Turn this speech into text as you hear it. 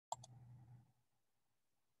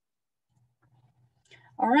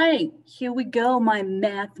All right, here we go, my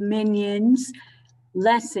math minions.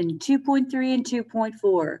 Lesson 2.3 and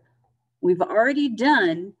 2.4. We've already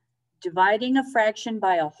done dividing a fraction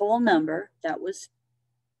by a whole number. That was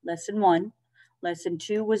lesson 1. Lesson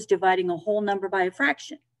 2 was dividing a whole number by a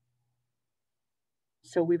fraction.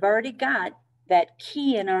 So we've already got that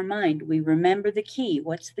key in our mind. We remember the key.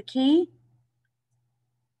 What's the key?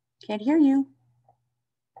 Can't hear you.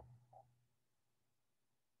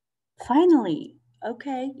 Finally.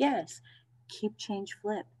 Okay, yes. Keep, change,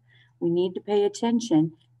 flip. We need to pay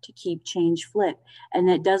attention to keep, change, flip. And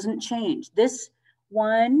that doesn't change. This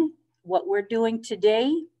one, what we're doing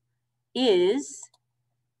today is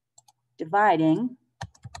dividing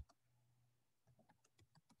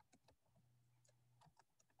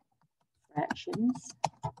fractions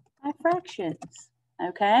by fractions,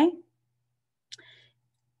 okay?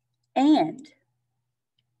 And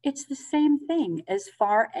it's the same thing as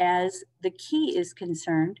far as the key is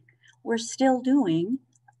concerned. We're still doing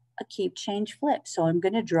a keep, change, flip. So I'm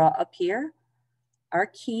going to draw up here our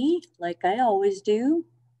key like I always do.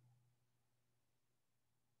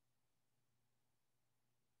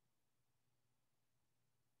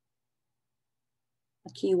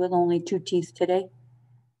 A key with only 2 teeth today.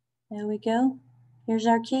 There we go. Here's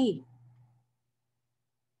our key.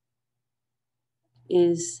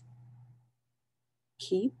 Is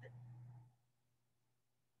keep,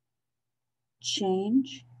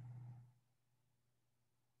 change,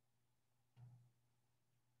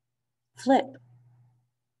 flip.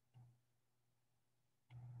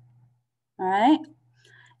 All right.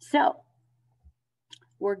 So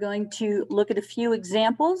we're going to look at a few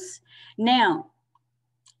examples. Now,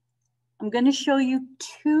 I'm going to show you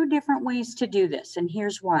 2 different ways to do this, and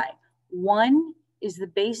here's why. One is the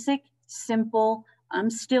basic, simple,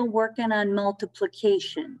 I'm still working on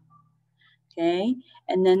multiplication, okay?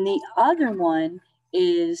 And then the other one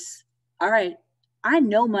is, all right, I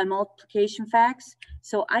know my multiplication facts,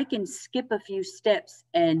 so I can skip a few steps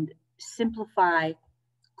and simplify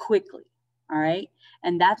quickly, all right?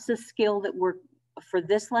 And that's the skill that we're, for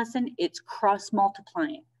this lesson, it's cross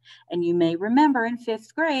multiplying. And you may remember in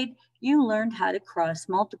 5th grade, you learned how to cross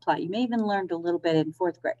multiply. You may even learned a little bit in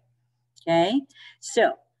 4th grade, okay?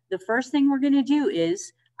 So the first thing we're gonna do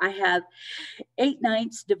is, I have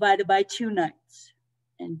 8/9 divided by 2/9.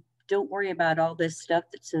 And don't worry about all this stuff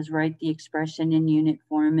that says write the expression in unit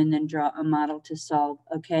form and then draw a model to solve,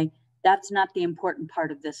 okay? That's not the important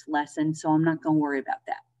part of this lesson, so I'm not gonna worry about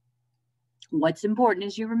that. What's important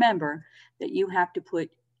is you remember that you have to put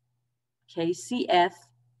KCF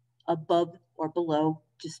above or below.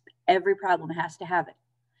 Just every problem has to have it.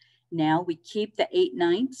 Now we keep the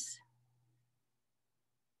 8/9.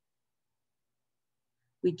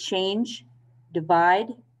 We change divide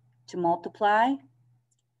to multiply,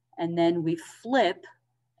 and then we flip,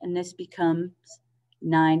 and this becomes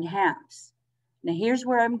 9/2. Now here's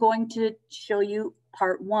where I'm going to show you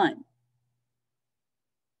part 1.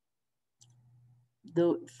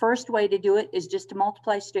 The first way to do it is just to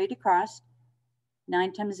multiply straight across.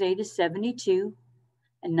 9 times 8 is 72,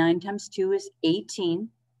 and 9 times 2 is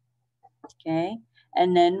 18, okay?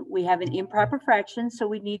 And then we have an improper fraction, so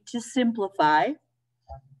we need to simplify.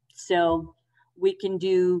 So we can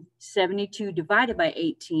do 72 divided by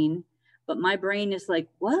 18, but my brain is like,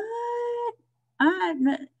 what?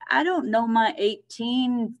 I don't know my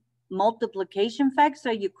 18 multiplication facts.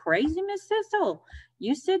 Are you crazy, Miss Sissel?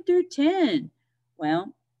 You said through 10.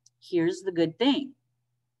 Well, here's the good thing.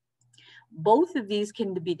 Both of these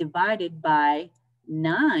can be divided by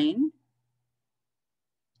 9.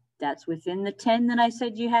 That's within the 10 that I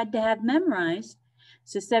said you had to have memorized.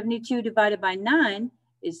 So 72 divided by 9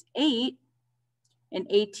 is 8, and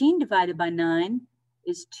 18 divided by 9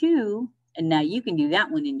 is 2, and now you can do that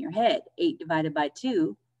one in your head. 8 divided by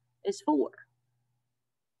 2 is 4.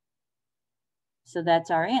 So that's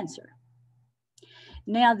our answer.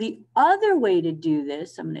 Now the other way to do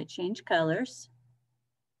this, I'm going to change colors,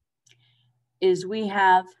 is we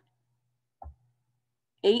have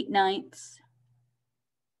 8/9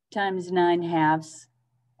 times 9/2.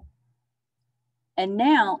 And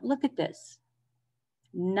now look at this.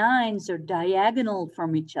 9s are diagonal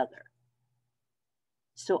from each other.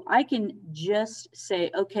 So I can just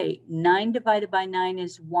say, okay, 9 divided by 9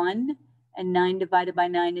 is 1, and 9 divided by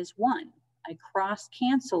 9 is 1. I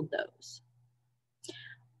cross-canceled those.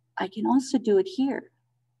 I can also do it here,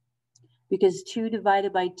 because 2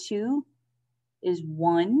 divided by 2 is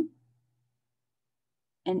 1,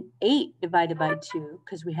 and 8 divided by 2,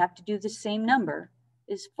 because we have to do the same number,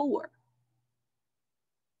 is 4.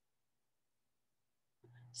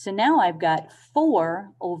 So now I've got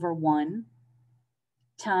 4 over 1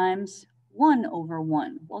 times 1 over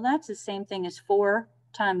 1. Well, that's the same thing as 4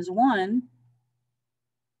 times 1,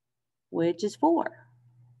 which is 4.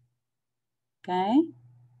 Okay?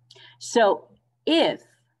 So if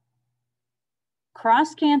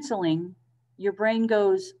cross-canceling, your brain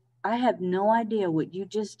goes, I have no idea what you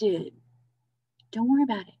just did. Don't worry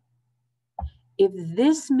about it. If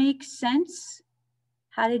this makes sense,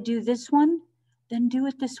 how to do this one, then do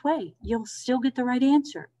it this way. You'll still get the right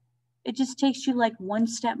answer. It just takes you like one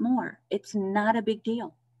step more. It's not a big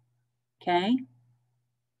deal. Okay?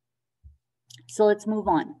 So let's move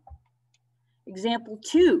on. Example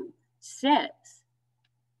 2 says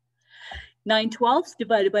 9/12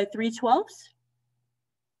 divided by 3/12.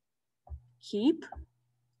 Keep,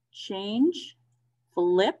 change,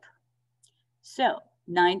 flip. So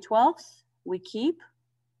 9/12 we keep.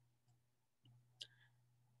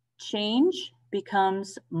 Change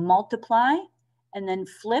becomes multiply, and then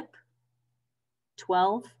flip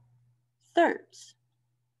 12/3.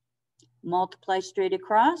 Multiply straight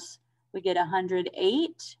across, we get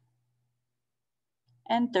 108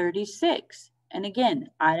 and 36. And again,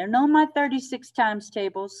 I don't know my 36 times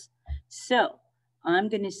tables, so I'm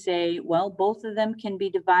going to say, well, both of them can be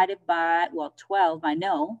divided by, well, 12, I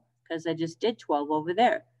know, because I just did 12 over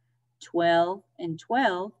there. 12 and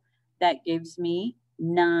 12, that gives me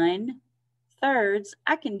 9/3.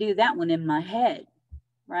 I can do that one in my head,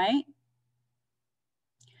 right?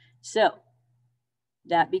 So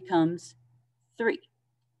that becomes 3,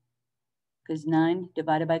 because 9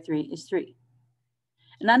 divided by 3 is 3.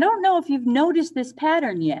 And I don't know if you've noticed this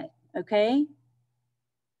pattern yet, okay?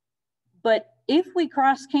 But if we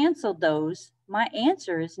cross-canceled those, my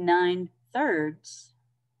answer is 9/3,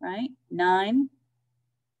 right? 9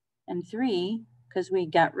 and 3, because we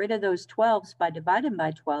got rid of those 12s by dividing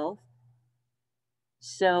by 12.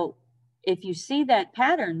 So if you see that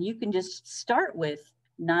pattern, you can just start with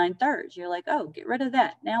 9/3. You're like, oh, get rid of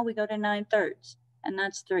that. Now we go to 9/3, and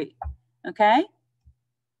that's 3, okay?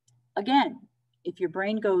 Again, if your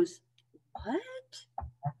brain goes, what?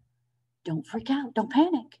 Don't freak out, don't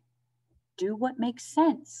panic. Do what makes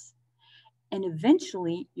sense. And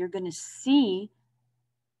eventually you're going to see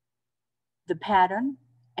the pattern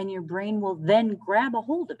and your brain will then grab a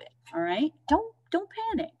hold of it, all right? Don't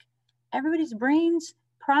panic. Everybody's brains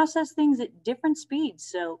process things at different speeds.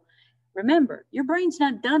 So remember, your brain's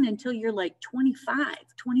not done until you're like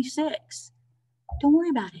 25, 26. Don't worry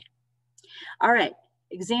about it. All right,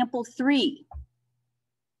 example 3.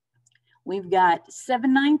 We've got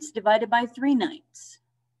 7/9 divided by 3/9.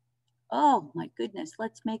 Oh my goodness,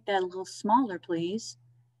 let's make that a little smaller, please.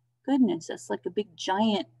 Goodness, that's like a big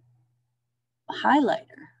giant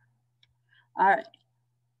highlighter. All right.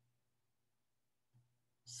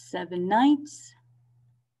 7/9,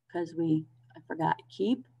 because I forgot,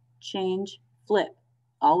 keep, change, flip.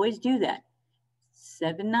 Always do that.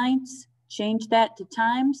 7/9, change that to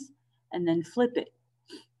times, and then flip it.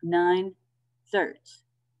 9/3.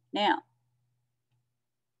 Now,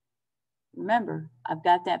 remember, I've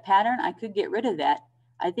got that pattern. I could get rid of that.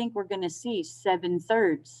 I think we're going to see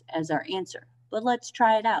 7/3 as our answer. But let's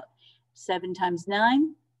try it out. 7 times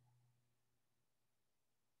 9.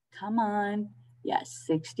 Come on. Yes,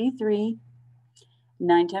 63.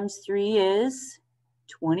 9 times 3 is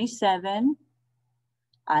 27.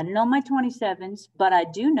 I don't know my 27s, but I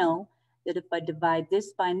do know that if I divide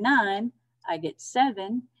this by 9, I get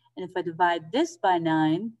 7. And if I divide this by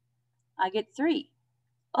 9, I get 3.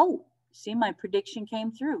 Oh, see, my prediction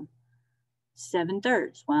came through.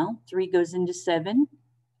 7/3. Well, 3 goes into 7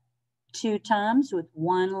 2 times with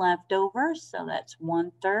 1 left over, so that's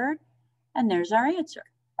 1/3, and there's our answer.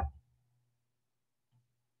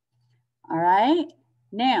 All right,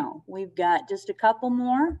 now we've got just a couple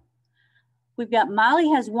more. We've got Molly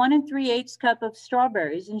has 1 3/8 cup of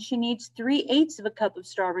strawberries, and she needs 3/8 of a cup of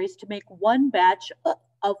strawberries to make 1 batch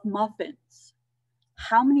of muffins.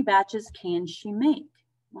 How many batches can she make?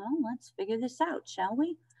 Well, let's figure this out, shall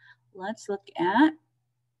we? Let's look at,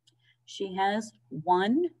 she has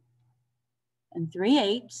 1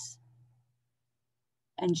 3/8,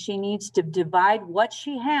 and she needs to divide what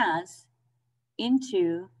she has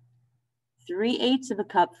into 3/8 of a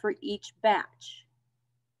cup for each batch.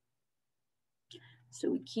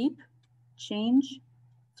 So we keep, change,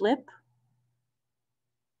 flip.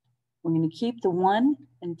 We're going to keep the 1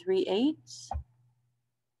 3/8,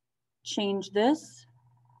 change this,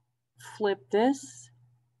 flip this.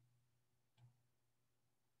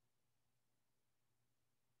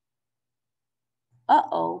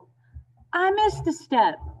 Uh-oh, I missed a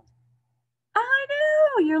step. I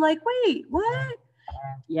know, you're like, wait, what?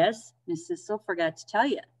 Yes, Miss Sissel forgot to tell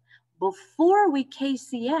you. Before we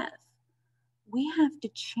KCF, we have to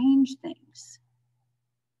change things.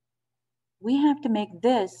 We have to make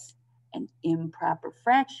this an improper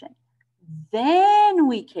fraction. Then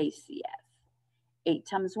we KCF. 8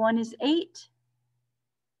 times 1 is 8.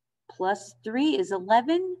 Plus 3 is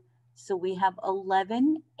 11. So we have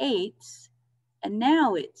 11 eighths. And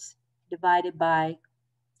now it's divided by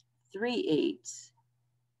 3 eighths.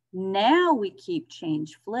 Now we keep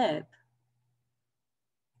change flip.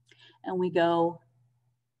 And we go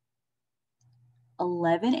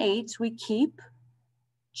 11 eighths. We keep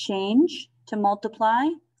change to multiply,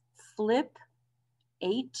 flip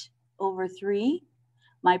 8 over 3.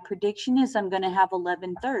 My prediction is I'm going to have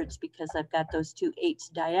 11 thirds because I've got those 2 eighths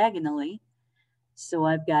diagonally. So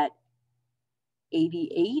I've got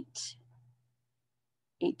 88.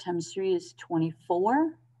 8 times 3 is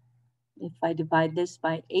 24. If I divide this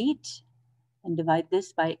by 8 and divide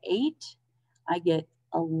this by 8, I get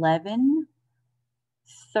 11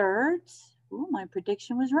 thirds. Ooh, my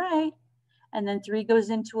prediction was right. And then 3 goes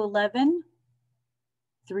into 11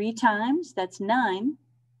 3 times. That's 9.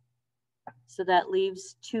 So that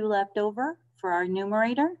leaves 2 left over for our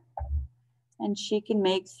numerator. And she can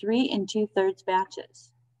make 3 2/3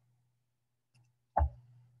 batches.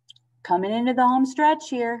 Coming into the home stretch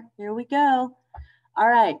here. Here we go. All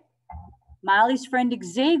right. Molly's friend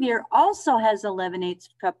Xavier also has 11/8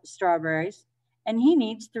 cup of strawberries, and he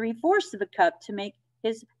needs 3/4 of a cup to make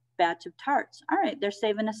his batch of tarts. All right, they're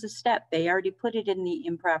saving us a step. They already put it in the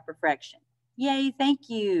improper fraction. Yay, thank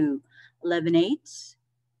you. 11/8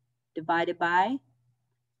 divided by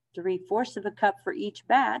 3/4 of a cup for each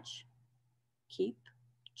batch. Keep,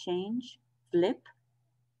 change, flip.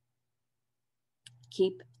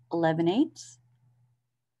 Keep 11/8.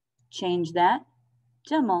 Change that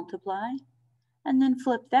to multiply. And then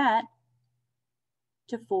flip that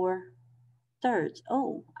to 4/3.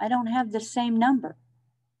 Oh, I don't have the same number.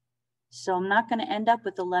 So I'm not going to end up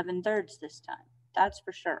with 11 thirds this time. That's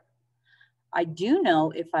for sure. I do know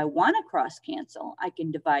if I want to cross cancel, I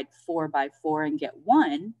can divide 4 by 4 and get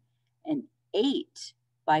 1, and 8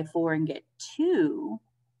 by 4 and get 2.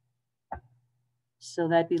 So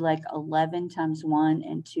that'd be like 11 times 1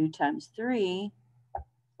 and 2 times 3.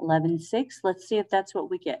 11, 6. Let's see if that's what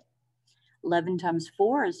we get. 11 times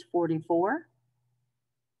 4 is 44.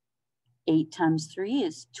 8 times 3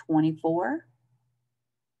 is 24.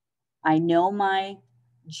 I know my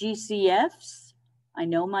GCFs. I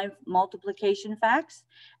know my multiplication facts.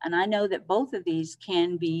 And I know that both of these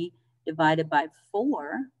can be divided by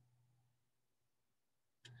 4.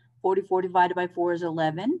 44 divided by 4 is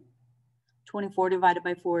 11. 24 divided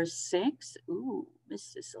by 4 is 6. Ooh, Miss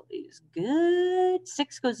Cicely is good.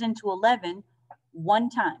 6 goes into 11 one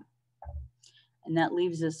time. And that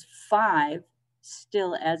leaves us 5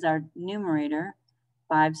 still as our numerator,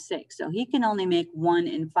 5, 6. So he can only make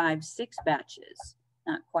 1 5, 6 batches,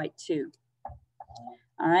 not quite 2.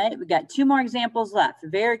 All right, we got 2 more examples left.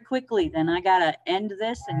 Very quickly, then I gotta end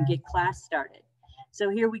this and get class started. So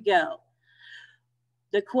here we go.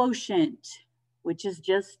 The quotient, which is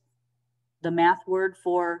just the math word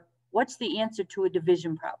for what's the answer to a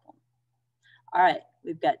division problem. All right,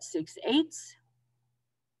 we've got 6/8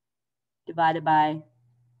 divided by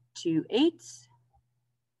 2/8.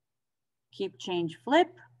 Keep, change,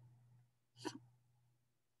 flip.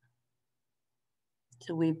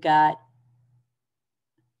 So we've got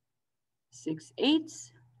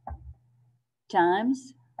 6/8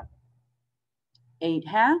 times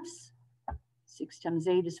 8/2. 6 times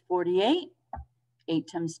 8 is 48. 8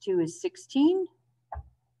 times 2 is 16.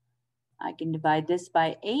 I can divide this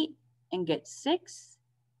by 8 and get 6.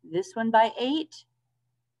 This one by 8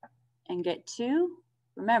 and get 2.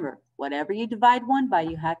 Remember, whatever you divide one by,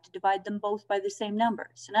 you have to divide them both by the same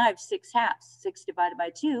number. So now I have 6/2. 6 divided by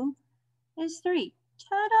 2 is 3.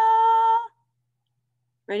 Ta-da!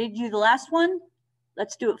 Ready to do the last one?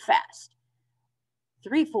 Let's do it fast.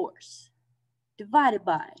 3/4 divided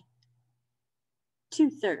by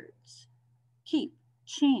 2/3. Keep,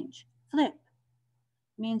 change, flip.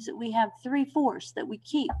 Means that we have 3/4 that we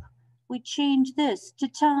keep. We change this to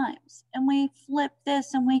times, and we flip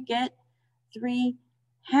this, and we get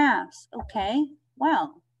 3/2. Okay,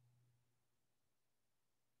 well,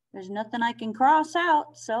 there's nothing I can cross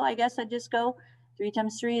out, so I guess I just go 3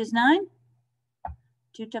 times 3 is 9.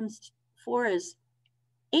 2 times 4 is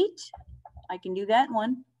 8. I can do that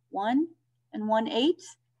one. 1 and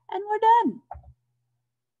 1/8, and we're done.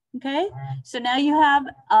 Okay, so now you have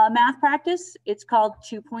math practice. It's called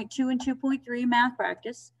 2.2 and 2.3 math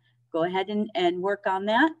practice. Go ahead and work on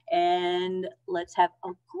that, and let's have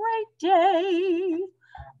a great day.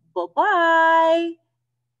 Bye-bye.